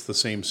think it's the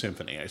same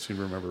symphony. I seem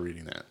to remember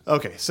reading that.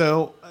 Okay,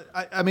 so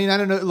I mean, I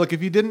don't know. Look,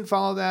 if you didn't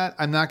follow that,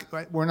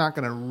 we're not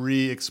going to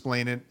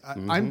re-explain it.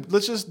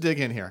 Let's just dig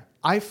in here.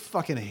 I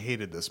fucking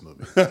hated this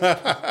movie,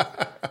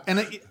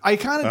 and I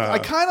kind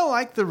of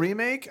like the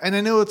remake. And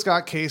I know it's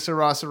got Que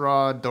Sera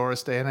Sera,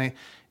 Doris Day, and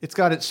it's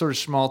got it sort of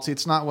schmaltzy.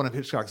 It's not one of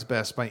Hitchcock's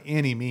best by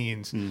any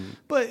means,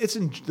 but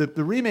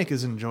the remake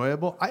is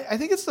enjoyable. I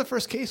think it's the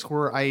first case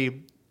where I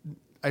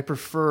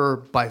prefer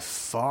by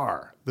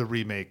far the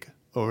remake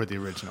over the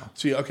original.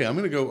 See, okay, I'm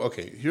going to go.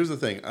 Okay, here's the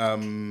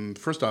thing.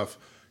 First off,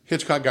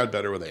 Hitchcock got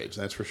better with age.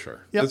 That's for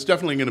sure. Yep. It's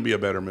definitely going to be a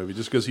better movie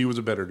just because he was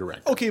a better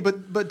director. Okay,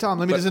 but Tom,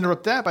 let me just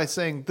interrupt that by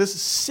saying this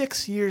is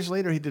 6 years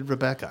later he did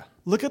Rebecca.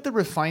 Look at the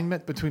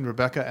refinement between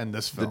Rebecca and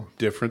this film.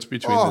 The difference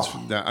between this.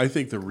 Now, I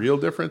think the real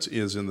difference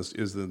is in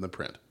the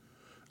print.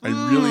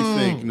 I really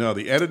think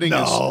the editing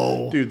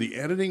is, dude. The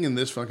editing in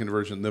this fucking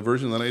version, the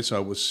version that I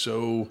saw, was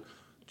so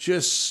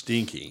just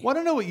stinky. Well, I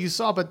don't know what you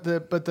saw, but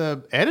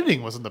the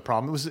editing wasn't the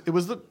problem.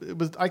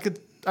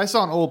 I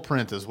saw an old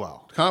print as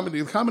well.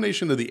 The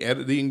combination of the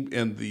editing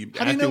and the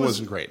acting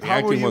wasn't great. The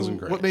acting wasn't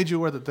great. What made you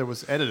aware that there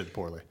was edited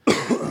poorly?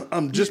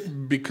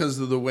 Just because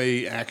of the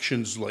way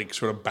actions like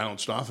sort of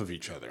bounced off of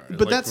each other.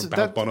 But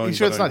you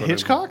sure it's not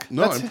Hitchcock?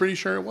 No, I'm pretty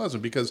sure it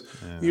wasn't because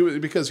he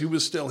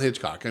was still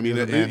Hitchcock. I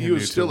mean, he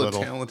was still a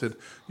talented.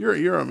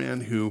 You're a man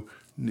who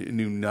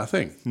knew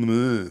nothing.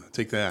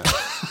 Take that.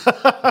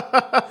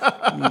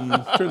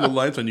 Turn the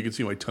lights on. You can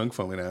see my tongue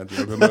foaming out.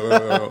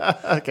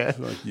 Okay,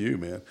 like you,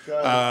 man.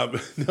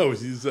 No,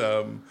 he's.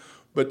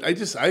 But I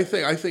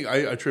think I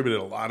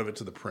attributed a lot of it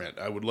to the print.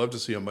 I would love to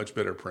see a much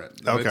better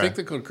print. Okay. I think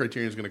the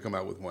Criterion is going to come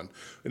out with one.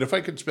 And if I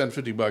could spend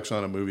 $50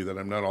 on a movie that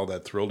I'm not all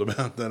that thrilled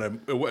about,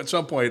 then at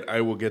some point I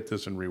will get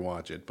this and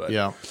rewatch it. But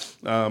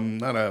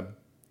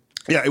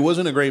it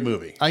wasn't a great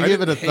movie. I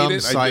give it a thumb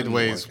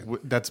sideways.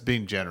 That's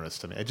being generous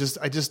to me. I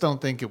just don't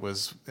think it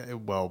was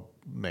well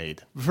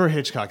made for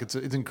Hitchcock. It's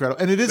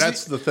incredible, and it is.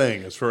 That's the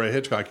thing. Is for a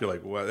Hitchcock, you're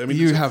like, well, I mean,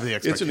 you have the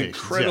expectations. It's an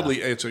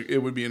incredibly.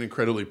 It would be an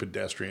incredibly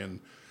pedestrian.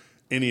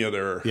 Any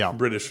other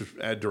British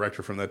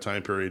director from that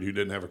time period who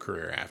didn't have a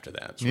career after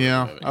that.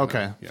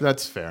 Okay.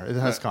 That's fair. It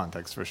has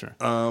context for sure.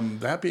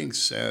 That being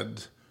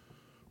said,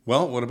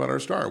 well, what about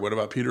our star? What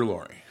about Peter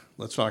Lorre?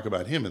 Let's talk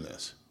about him in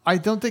this. I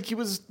don't think he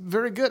was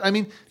very good. I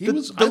mean,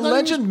 the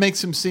legend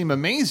makes him seem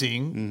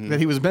amazing that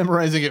he was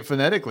memorizing it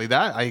phonetically.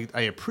 That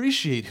I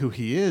appreciate who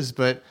he is,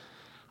 but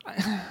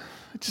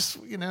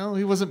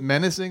he wasn't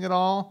menacing at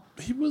all.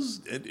 He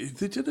was.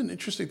 They did an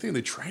interesting thing.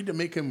 They tried to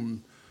make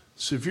him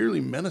severely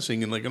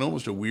menacing in like an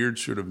almost a weird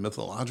sort of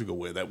mythological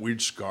way. That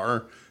weird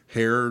scar,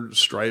 hair,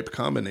 stripe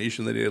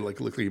combination that he had, like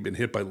looked like he'd been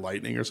hit by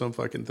lightning or some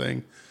fucking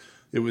thing.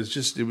 They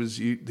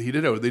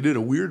did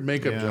a weird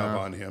makeup job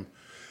on him.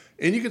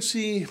 And you can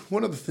see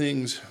one of the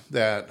things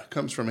that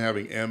comes from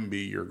having M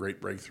be your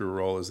great breakthrough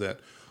role is that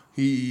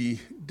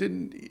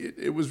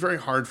it was very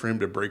hard for him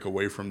to break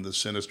away from the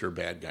sinister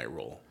bad guy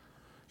role.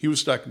 He was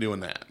stuck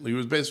doing that. He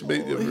was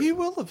basically. He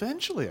will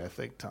eventually, I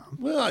think, Tom.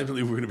 Well, I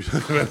believe we're going to be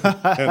talking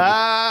about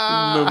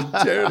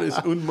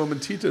un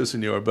momentito,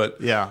 senor.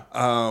 But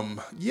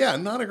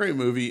not a great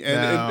movie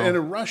and a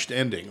rushed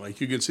ending.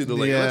 Like you could see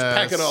let's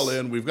pack it all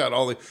in. We've got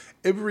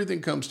everything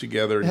comes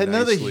together. It had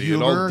none of the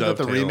humor that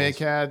the dovetails. remake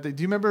had.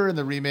 Do you remember in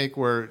the remake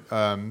where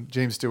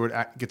James Stewart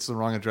gets the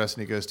wrong address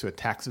and he goes to a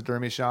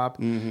taxidermy shop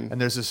and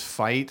there's this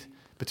fight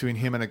between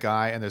him and a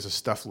guy and there's a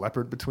stuffed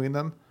leopard between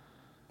them?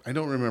 I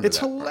don't remember. It's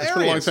hilarious. It's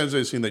been a long time since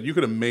I've seen that. You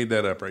could have made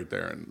that up right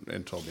there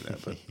and told me that.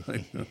 But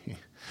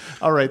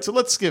all right, so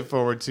let's skip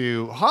forward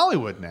to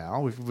Hollywood now.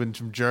 We've been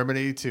from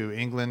Germany to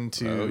England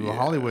to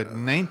Hollywood,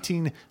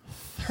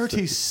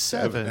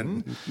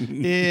 1937.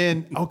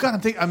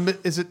 I'm thinking,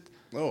 is it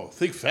Oh,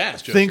 think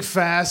fast. Justin. Think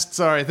fast.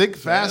 Sorry, think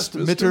fast,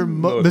 Mr.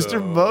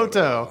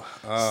 Moto.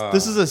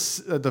 This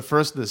is the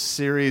first of the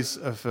series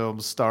of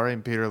films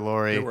starring Peter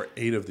Lorre. There were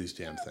 8 of these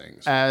damn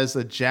things. As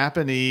a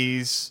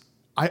Japanese,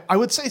 I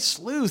would say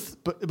sleuth,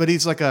 but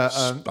he's like a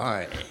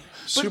spy,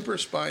 super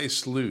spy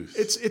sleuth.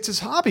 It's his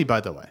hobby,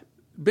 by the way.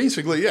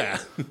 Basically, yeah.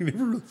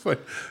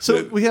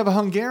 So we have a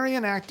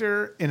Hungarian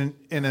actor in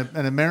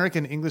an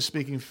American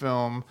English-speaking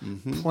film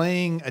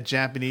playing a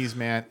Japanese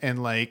man,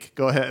 and like,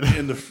 go ahead.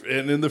 In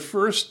the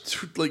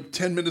first like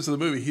 10 minutes of the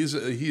movie,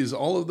 he is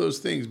all of those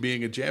things,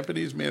 being a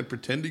Japanese man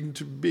pretending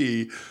to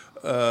be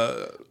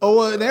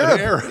an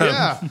Arab.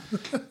 Yeah,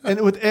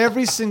 and with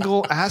every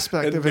single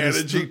aspect of it,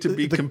 managing to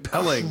be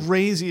compelling.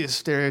 Craziest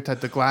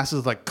stereotype. The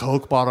glasses, like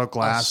Coke bottle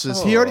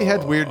glasses. He already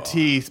had weird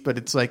teeth, but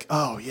it's like,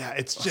 oh yeah,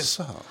 it's just.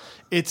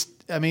 It's.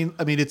 I mean,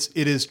 it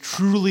is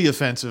truly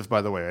offensive.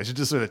 By the way, I should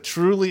just say a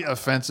truly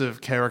offensive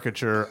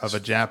caricature of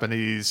a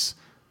Japanese.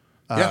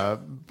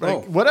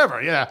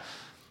 Whatever. Yeah.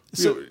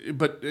 So,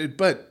 but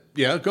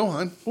yeah, go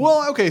on.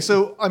 Well, okay.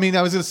 So, I mean,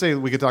 I was going to say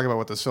we could talk about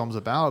what this film's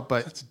about,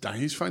 but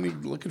he's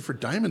looking for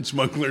diamond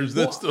smugglers.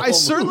 I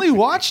certainly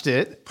watched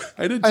it.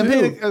 I did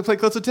too. I paid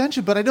close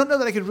attention, but I don't know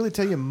that I could really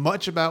tell you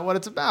much about what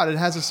it's about. It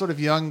has a sort of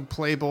young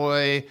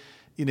playboy,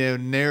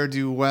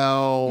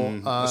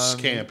 ne'er-do-well. A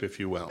scamp, if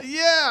you will.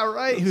 Yeah,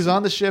 right. Who's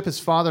on the ship. His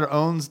father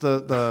owns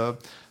the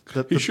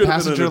he should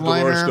passenger have been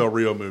in a liner. Dolores Del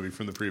Rio movie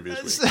from the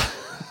previous week.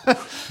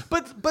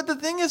 But the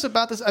thing is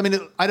about this, I mean,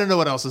 I don't know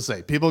what else to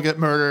say. People get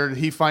murdered.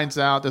 He finds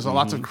out there's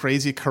lots of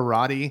crazy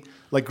karate,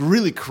 like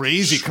really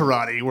crazy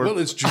karate. Well,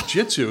 it's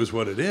jujitsu is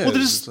what it is.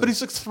 Well,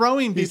 he's like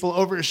throwing people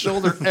over his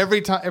shoulder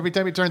every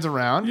time he turns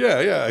around.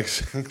 Yeah,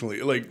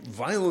 exactly. Like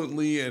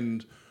violently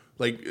and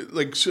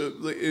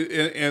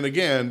and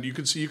again, you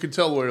can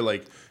tell where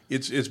like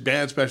it's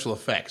bad special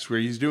effects where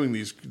he's doing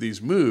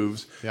these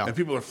moves and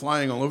people are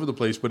flying all over the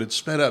place, but it's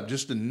sped up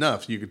just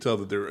enough so you can tell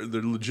that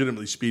they're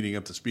legitimately speeding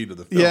up the speed of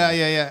the film.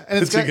 Yeah.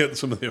 And to get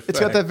some of the effects. It's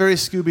got that very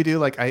Scooby-Doo,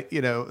 like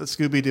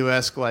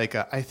Scooby-Doo-esque, like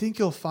I think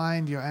you'll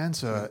find your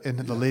answer in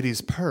the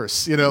lady's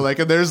purse, and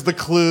there's the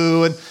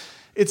clue, and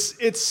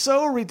it's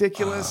so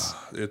ridiculous.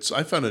 I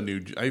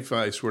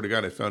swear to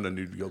God, I found a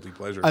new guilty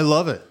pleasure. I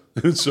love it.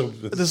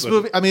 This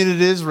movie, I mean,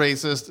 it is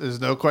racist. There's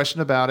no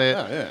question about it.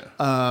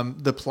 Yeah.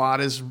 The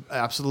plot is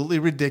absolutely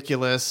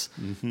ridiculous.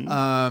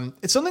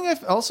 It's something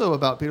also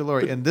about Peter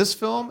Lorre in this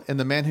film, in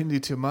The Man Who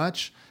Knew Too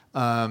Much,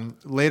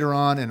 later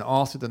on in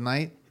All Through the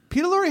Night.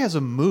 Peter Lorre has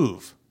a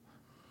move,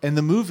 and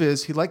the move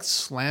is he likes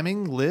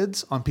slamming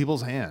lids on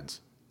people's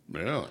hands.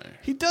 Really?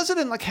 He does it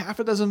in like half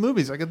a dozen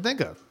movies I can think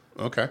of.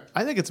 Okay.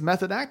 I think it's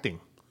method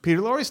acting. Peter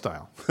Lorre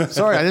style.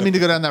 Sorry, I didn't mean to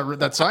go down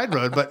that side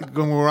road, but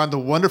when we're on the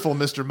wonderful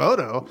Mr.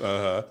 Moto,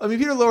 I mean,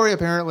 Peter Lorre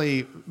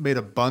apparently made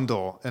a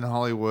bundle in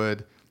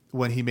Hollywood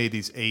when he made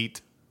these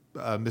 8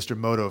 Mr.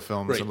 Moto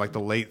films in like the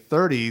late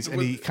 30s,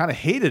 and he kind of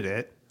hated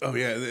it. Oh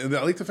yeah, and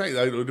I like the fact.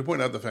 I would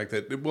point out the fact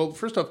that, well,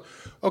 first off,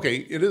 okay,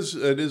 it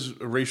is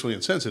racially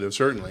insensitive,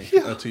 certainly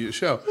to your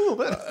show,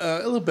 a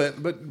little bit,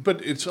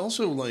 but it's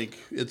also like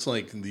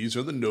these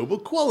are the noble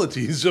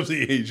qualities of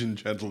the Asian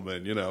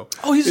gentleman,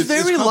 Oh, he's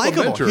very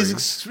likable. He's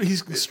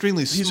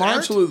extremely smart. He's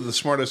absolutely the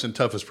smartest and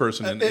toughest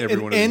person in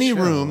everyone. In any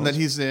room that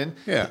he's in,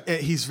 yeah,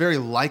 he's very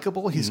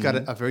likable. He's got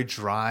a very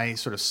dry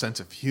sort of sense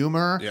of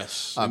humor.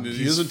 Yes,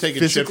 he doesn't take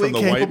a shit from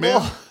the white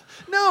man.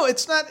 No,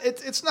 it's not.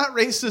 It's not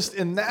racist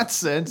in that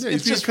sense. Yeah,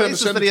 it's just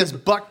racist that he has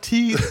buck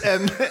teeth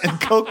and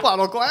Coke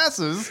bottle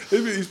glasses.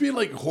 He's being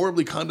like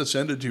horribly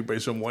condescended to by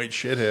some white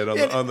shithead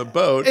on the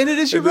boat. And it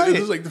is right.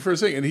 This is like the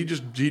first thing, and he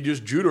just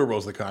judo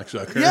rolls the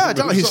cocksucker. Yeah,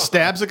 he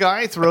stabs a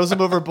guy, throws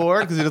him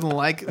overboard because he doesn't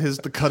like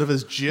the cut of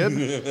his jib.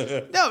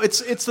 No, it's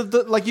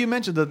the like you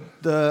mentioned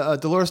the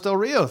Dolores Del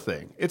Rio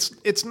thing.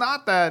 It's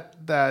not that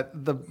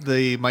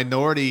the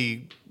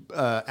minority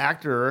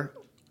actor.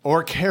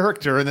 Or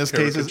character in this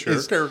case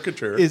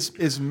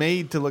is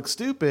made to look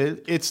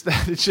stupid. It's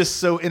that it's just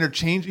so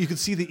interchangeable. You can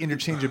see the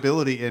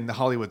interchangeability in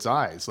Hollywood's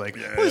eyes. Like,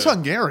 he's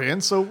Hungarian,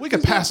 so we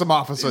could pass him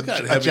off as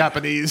a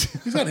Japanese.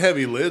 He's got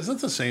heavy lids.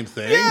 That's the same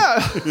thing.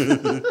 Yeah.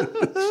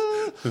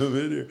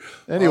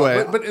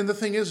 Anyway, and the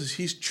thing is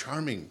he's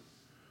charming.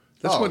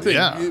 That's one thing.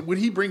 Yeah. What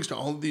he brings to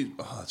all of these,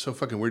 it's so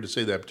fucking weird to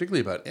say that,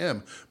 particularly about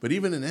M. But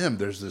even in M,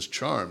 there's this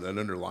charm that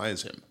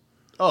underlies him.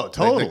 Oh,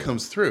 totally. That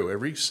comes through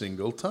every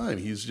single time.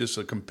 He's just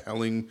a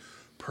compelling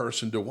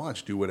person to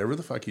watch. Do whatever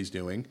the fuck he's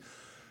doing.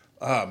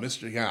 Like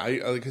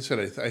I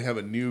said, I have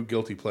a new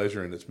guilty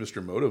pleasure, and it's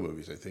Mr. Moto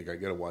movies. I think I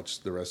got to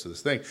watch the rest of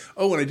this thing.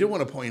 Oh, and I did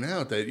want to point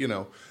out that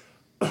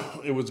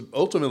it was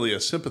ultimately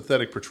a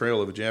sympathetic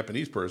portrayal of a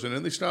Japanese person,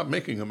 and they stopped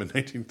making them in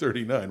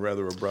 1939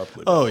 rather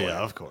abruptly. Oh yeah,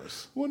 of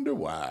course. Wonder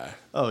why?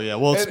 Oh yeah.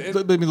 Well,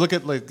 I mean, look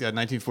at like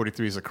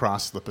 1943's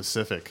Across the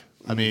Pacific.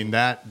 I mean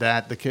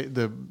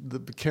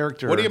the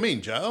character. What do you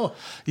mean, Joe?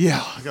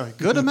 Yeah,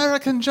 good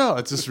American Joe.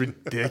 It's just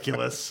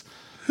ridiculous.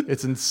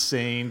 It's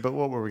insane. But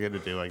what were we going to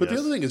do? I guess. But the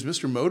other thing is,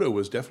 Mr. Moto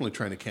was definitely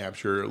trying to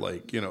capture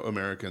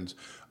Americans.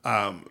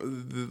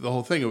 The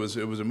whole thing it was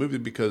a movie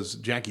because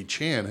Jackie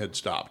Chan had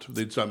stopped.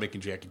 They'd stopped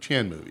making Jackie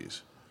Chan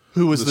movies.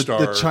 Who was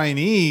the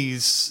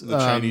Chinese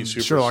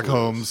Sherlock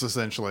Holmes,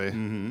 essentially. Yeah.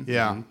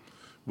 Mm-hmm.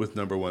 With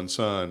Number One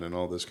Son and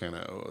all this kind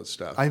of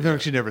stuff. I've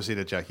actually never seen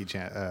a Jackie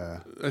Chan.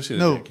 I've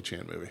seen a Jackie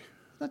Chan movie.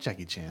 Not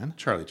Jackie Chan.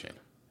 Charlie Chan.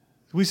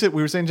 We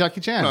were saying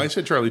Jackie Chan. No, I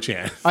said Charlie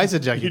Chan. I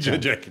said Jackie Chan. You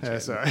said Jackie Chan.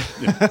 Sorry.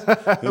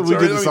 Yeah. We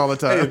do this all the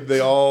time. Hey,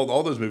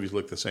 all those movies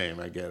look the same.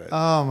 I get it.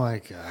 Oh my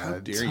God! How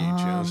dare you,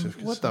 Joseph?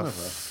 What the fuck?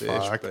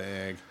 Fish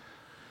bag.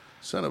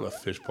 Son of a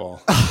fish ball.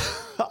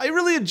 I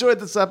really enjoyed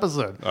this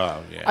episode.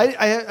 Oh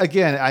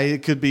yeah.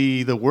 It could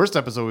be the worst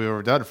episode we've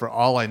ever done for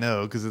all I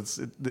know because it's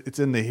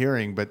in the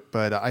hearing.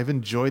 But I've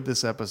enjoyed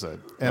this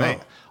episode,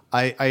 and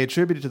I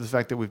attribute it to the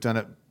fact that we've done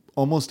it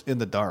almost in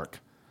the dark.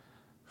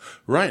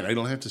 Right. I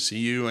don't have to see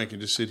you. I can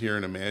just sit here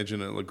and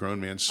imagine a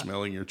grown man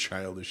smelling your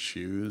childish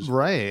shoes.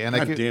 Right. And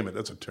damn it,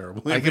 that's a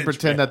terrible image. I can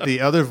pretend that the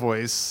other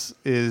voice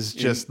is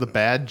just the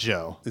bad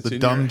Joe, the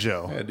dumb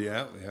Joe. Head.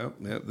 Yeah,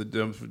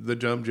 the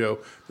dumb Joe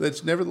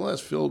that's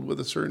nevertheless filled with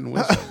a certain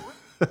wisdom.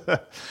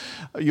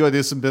 You want to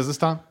do some business,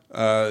 Tom?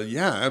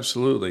 Yeah,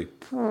 absolutely.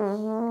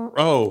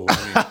 Oh,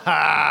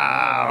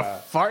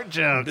 fart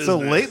joke. So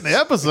late in the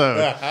episode.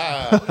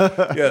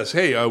 Yes.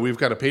 Hey, we've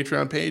got a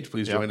Patreon page.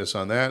 Please join us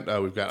on that.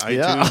 We've got iTunes.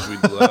 Yeah.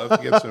 We'd love to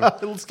get some.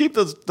 Let's keep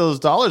those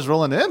dollars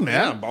rolling in,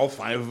 man. Yeah, all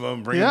 5 of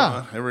them. Bring them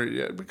on.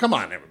 Come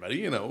on, everybody.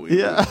 You know,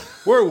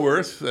 we're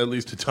worth at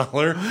least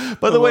 $1.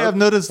 By the way, I've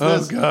noticed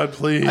this. Oh God,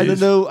 please. I don't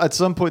know. At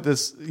some point,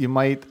 you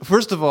might.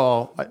 First of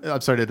all,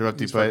 I'm sorry to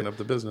interrupt you, but up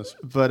the business.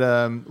 But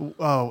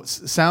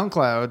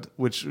SoundCloud,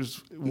 which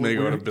is may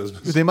go out of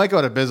business. They might go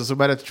out of business. We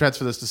might have to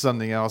transfer this to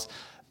something else.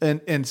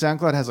 And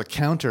SoundCloud has a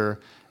counter,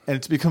 and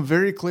it's become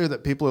very clear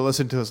that people are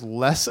listening to us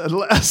less and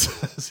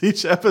less as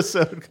each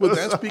episode goes Well,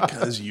 that's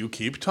because you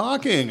keep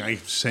talking. I'm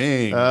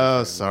saying.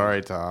 Oh,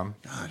 sorry, Tom.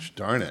 Gosh,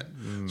 darn it.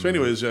 So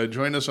anyways,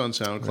 join us on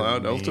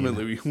SoundCloud.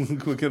 Ultimately,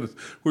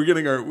 we're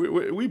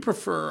getting we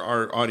prefer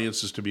our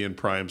audiences to be in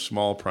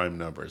small prime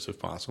numbers if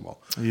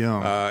possible.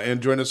 Yeah.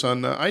 And join us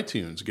on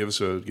iTunes. Give us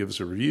a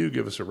review.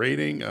 Give us a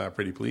rating,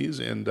 pretty please.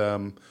 And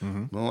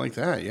like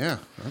that. Yeah,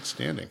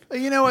 outstanding.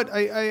 You know what?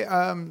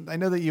 I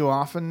know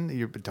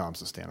that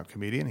Tom's a stand-up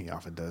comedian. He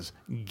often does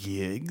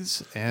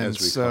gigs, and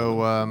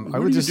so I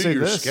would just say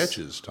this: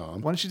 sketches,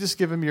 Tom. Why don't you just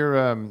give him your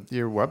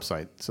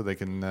website so they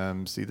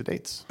can see the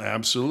dates?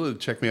 Absolutely.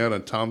 Check me out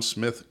on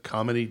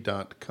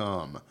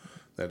TomSmithComedy.com.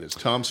 That is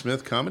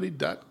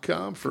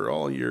TomSmithComedy.com for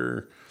all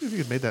your. If you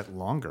could make that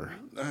longer,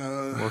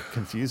 more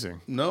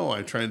confusing. No,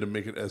 I tried to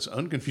make it as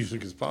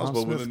unconfusing as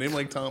possible with a name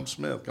like Tom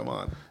Smith. Come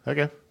on.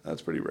 Okay,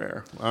 that's pretty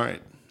rare. All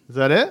right. Is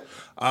that it?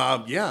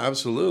 Yeah,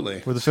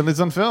 absolutely. We're the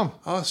Finleys on Film.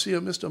 I'll see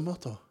you, Mr.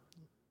 Moto.